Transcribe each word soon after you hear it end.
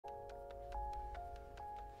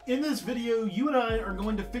In this video, you and I are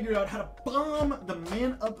going to figure out how to bomb the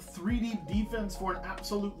man-up 3D defense for an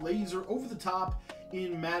absolute laser over the top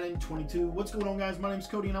in Madden 22. What's going on, guys? My name is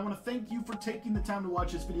Cody, and I want to thank you for taking the time to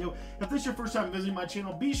watch this video. If this is your first time visiting my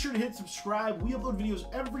channel, be sure to hit subscribe. We upload videos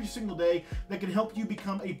every single day that can help you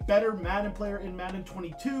become a better Madden player in Madden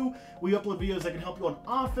 22. We upload videos that can help you on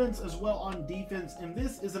offense as well on defense, and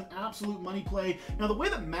this is an absolute money play. Now, the way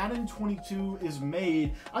that Madden 22 is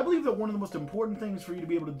made, I believe that one of the most important things for you to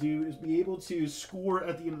be able to do is be able to score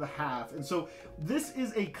at the end of the half. And so this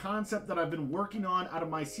is a concept that I've been working on out of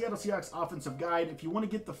my Seattle Seahawks offensive guide. If you want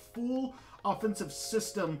to get the full offensive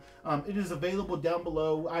system, it is available down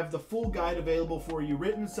below. I have the full guide available for you,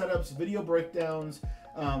 written setups, video breakdowns,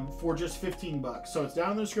 for just 15 bucks. So it's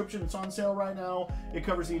down in the description. It's on sale right now. It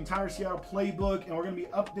covers the entire Seattle playbook, and we're going to be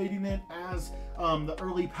updating it as the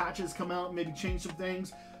early patches come out, maybe change some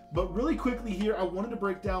things. But really quickly here, I wanted to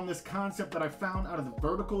break down this concept that I found out of the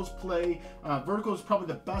verticals play. Vertical is probably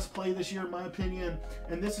the best play this year in my opinion,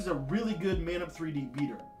 and this is a really good man-up 3D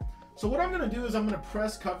beater. So what I'm going to do is I'm going to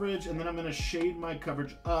press coverage, and then I'm going to shade my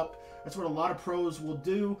coverage up. That's what a lot of pros will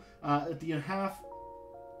do at the half.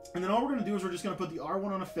 And then all we're going to do is we're just going to put the R1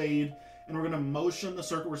 on a fade, and we're going to motion the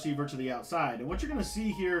circle receiver to the outside. And what you're going to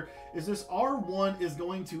see here is this R1 is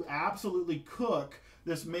going to absolutely cook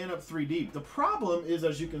this man-up 3 deep. The problem is,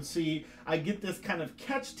 as you can see, I get this kind of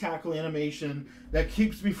catch tackle animation that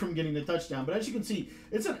keeps me from getting the touchdown. But as you can see,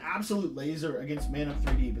 it's an absolute laser against man-up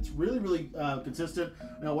 3 deep. It's really consistent.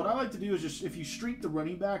 Now, what I like to do is just, if you streak the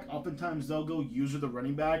running back, oftentimes they'll go user the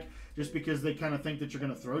running back just because they kind of think that you're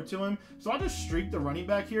going to throw it to him. So I'll just streak the running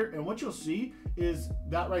back here, and what you'll see is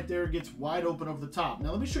that right there gets wide open over the top. Now,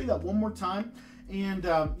 let me show you that one more time. And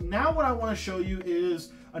now what I want to show you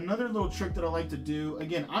is another little trick that I like to do.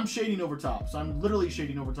 Again, I'm shading over top, so I'm literally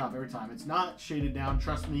shading over top every time. It's not shaded down,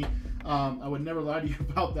 trust me. I would never lie to you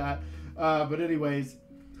about that. But anyways,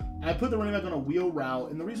 I put the running back on a wheel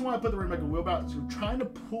route, and the reason why I put the running back on a wheel route is we're trying to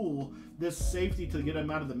pull this safety to get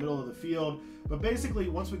him out of the middle of the field. But basically,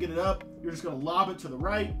 once we get it up, you're just going to lob it to the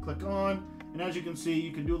right, click on, and as you can see,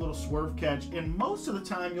 you can do a little swerve catch, and most of the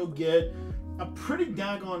time you'll get a pretty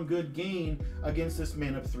daggone good gain against this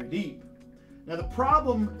man-up 3 deep. Now, the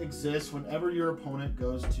problem exists whenever your opponent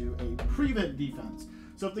goes to a prevent defense.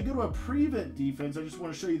 So if they go to a prevent defense, I just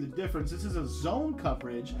want to show you the difference. This is a zone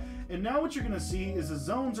coverage, and now what you're going to see is the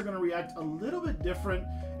zones are going to react a little bit different,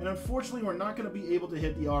 and unfortunately, we're not going to be able to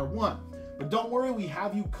hit the R1. But don't worry, we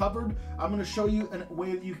have you covered. I'm going to show you a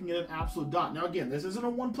way that you can get an absolute dot. Now, again, this isn't a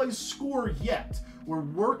one-play score yet. We're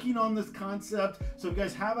working on this concept, so if you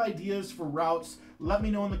guys have ideas for routes, let me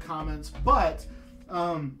know in the comments. But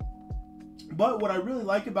what I really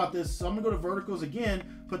like about this, so I'm going to go to verticals again,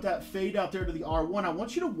 put that fade out there to the R1. I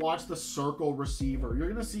want you to watch the circle receiver. You're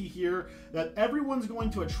going to see here that everyone's going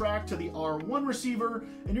to attract to the R1 receiver,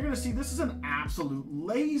 and you're going to see this is an absolute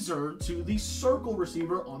laser to the circle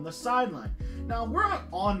receiver on the sideline. Now, we're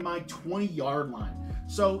on my 20-yard line.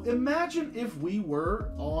 So imagine if we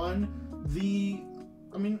were on the,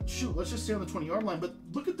 I mean, shoot, let's just say on the 20-yard line, but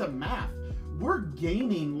look at the math. We're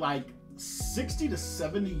gaining like 60 to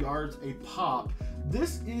 70 yards a pop.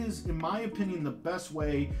 This is, in my opinion, the best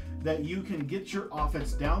way that you can get your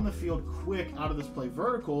offense down the field quick out of this play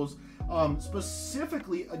verticals,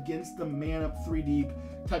 specifically against the man-up 3 deep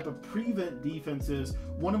type of prevent defenses.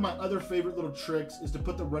 One of my other favorite little tricks is to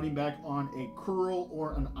put the running back on a curl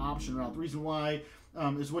or an option route. The reason why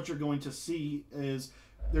is what you're going to see is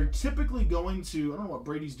they're typically going to, I don't know what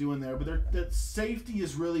Brady's doing there, but that safety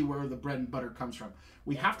is really where the bread and butter comes from.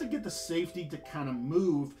 We have to get the safety to kind of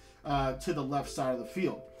move to the left side of the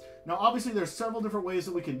field. Now, obviously, there's several different ways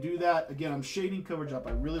that we can do that. Again, I'm shading coverage up.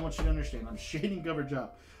 I really want you to understand. I'm shading coverage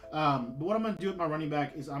up. But what I'm going to do with my running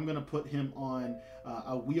back is I'm going to put him on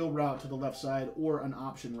a wheel route to the left side or an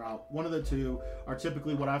option route. One of the two are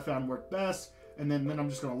typically what I found work best. And then I'm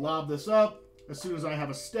just going to lob this up as soon as I have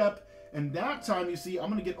a step. And that time, you see, I'm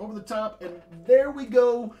going to get over the top, and there we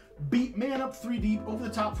go. Beat man-up 3 deep over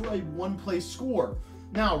the top for a one-play score.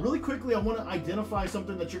 Now, really quickly, I want to identify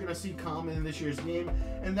something that you're going to see common in this year's game,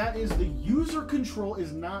 and that is the user control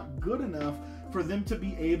is not good enough for them to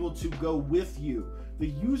be able to go with you. The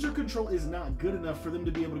user control is not good enough for them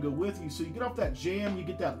to be able to go with you. So you get off that jam, you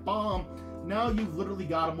get that bomb. Now you've literally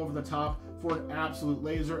got him over the top for an absolute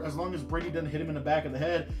laser. As long as Brady doesn't hit him in the back of the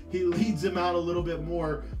head, he leads him out a little bit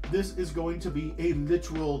more. This is going to be a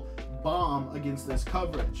literal bomb against this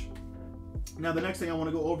coverage. Now, the next thing I want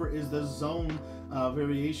to go over is the zone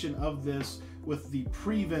variation of this with the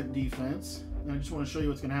prevent defense. And I just want to show you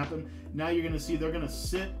what's going to happen. Now you're going to see they're going to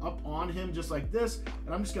sit up on him just like this,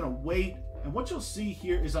 and I'm just going to wait And what you'll see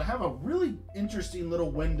here is I have a really interesting little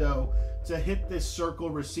window to hit this circle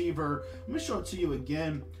receiver. Let me show it to you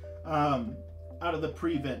again out of the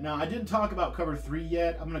prevent. Now, I didn't talk about cover 3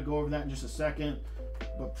 yet. I'm going to go over that in just a second.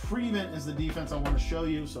 But prevent is the defense I want to show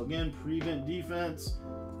you. So again, prevent defense.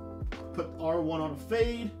 Put R1 on a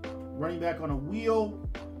fade, running back on a wheel,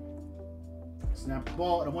 snap the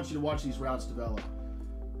ball, and I want you to watch these routes develop.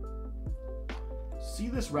 See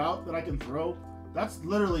this route that I can throw? That's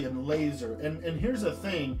literally a laser. And here's the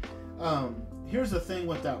thing. Here's the thing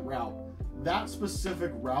with that route. That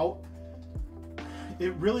specific route,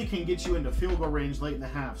 it really can get you into field goal range late in the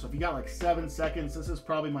half. So if you got like 7 seconds, this is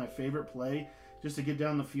probably my favorite play just to get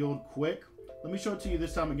down the field quick. Let me show it to you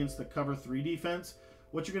this time against the cover 3 defense.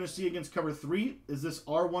 What you're going to see against cover 3 is this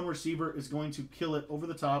R1 receiver is going to kill it over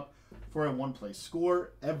the top for a one-play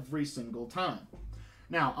score every single time.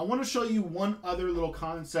 Now, I want to show you one other little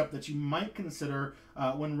concept that you might consider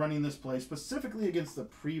when running this play, specifically against the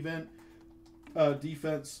prevent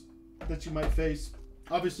defense that you might face.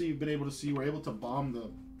 Obviously, you've been able to see we're able to bomb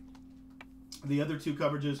the other 2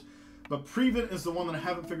 coverages, but prevent is the one that I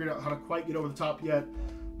haven't figured out how to quite get over the top yet.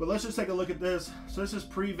 But let's just take a look at this. So this is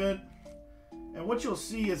prevent. And what you'll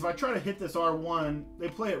see is if I try to hit this R1, they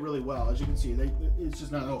play it really well. As you can see, it's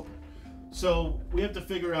just not open. So we have to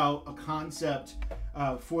figure out a concept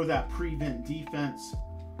for that prevent defense.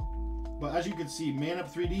 But as you can see, man up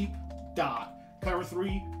 3 deep, dot. Cover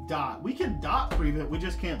 3, dot. We can dot prevent, we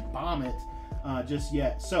just can't bomb it just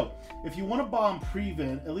yet. So if you want to bomb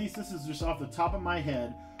prevent, at least this is just off the top of my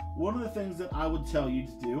head, one of the things that I would tell you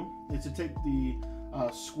to do is to take the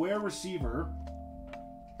square receiver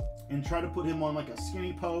and try to put him on like a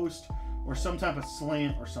skinny post or some type of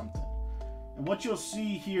slant or something. And what you'll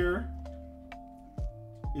see here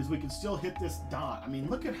is we can still hit this dot. I mean,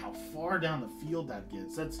 look at how far down the field that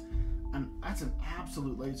gets. That's an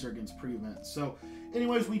absolute laser against prevent. So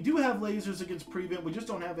anyways, we do have lasers against prevent. We just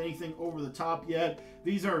don't have anything over the top yet.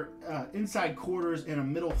 These are inside quarters and a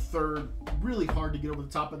middle third. Really hard to get over the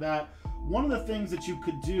top of that. One of the things that you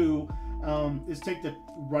could do is take the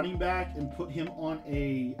running back and put him on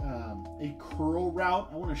a curl route.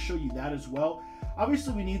 I want to show you that as well.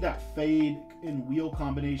 Obviously, we need that fade and wheel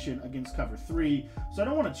combination against cover 3, so I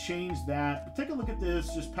don't want to change that. But take a look at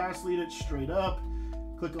this. Just pass lead it straight up.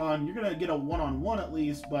 Click on. You're going to get a one-on-one at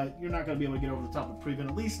least, but you're not going to be able to get over the top of prevent,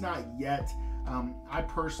 at least not yet. I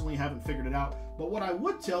personally haven't figured it out. But what I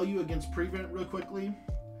would tell you against prevent real quickly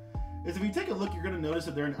is if you take a look, you're going to notice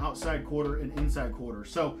that they're an outside quarter and inside quarter.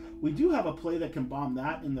 So we do have a play that can bomb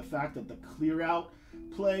that in the fact that the clear out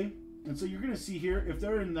play. And so you're going to see here, if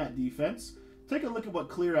they're in that defense, take a look at what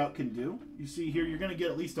clear out can do. You see here, you're going to get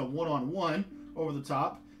at least a one-on-one over the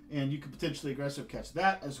top, and you could potentially aggressive catch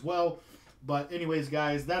that as well. But anyways,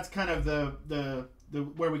 guys, that's kind of the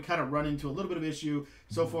where we kind of run into a little bit of issue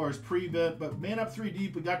so far as prevent. But man up 3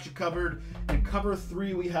 deep, we got you covered. And cover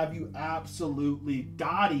 3, we have you absolutely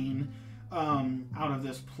dotting out of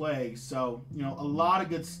this play. So, you know, a lot of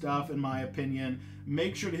good stuff in my opinion.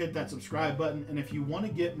 Make sure to hit that subscribe button. And if you want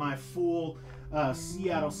to get my full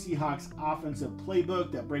Seattle Seahawks offensive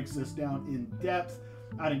playbook that breaks this down in depth,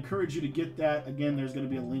 I'd encourage you to get that. Again, there's going to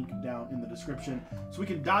be a link down in the description. So we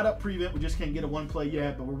can dot up prevent. We just can't get a one play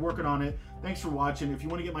yet, but we're working on it. Thanks for watching. If you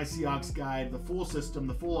want to get my Seahawks guide, the full system,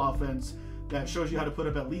 the full offense that shows you how to put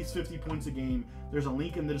up at least 50 points a game, there's a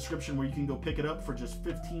link in the description where you can go pick it up for just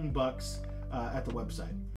 $15 at the website.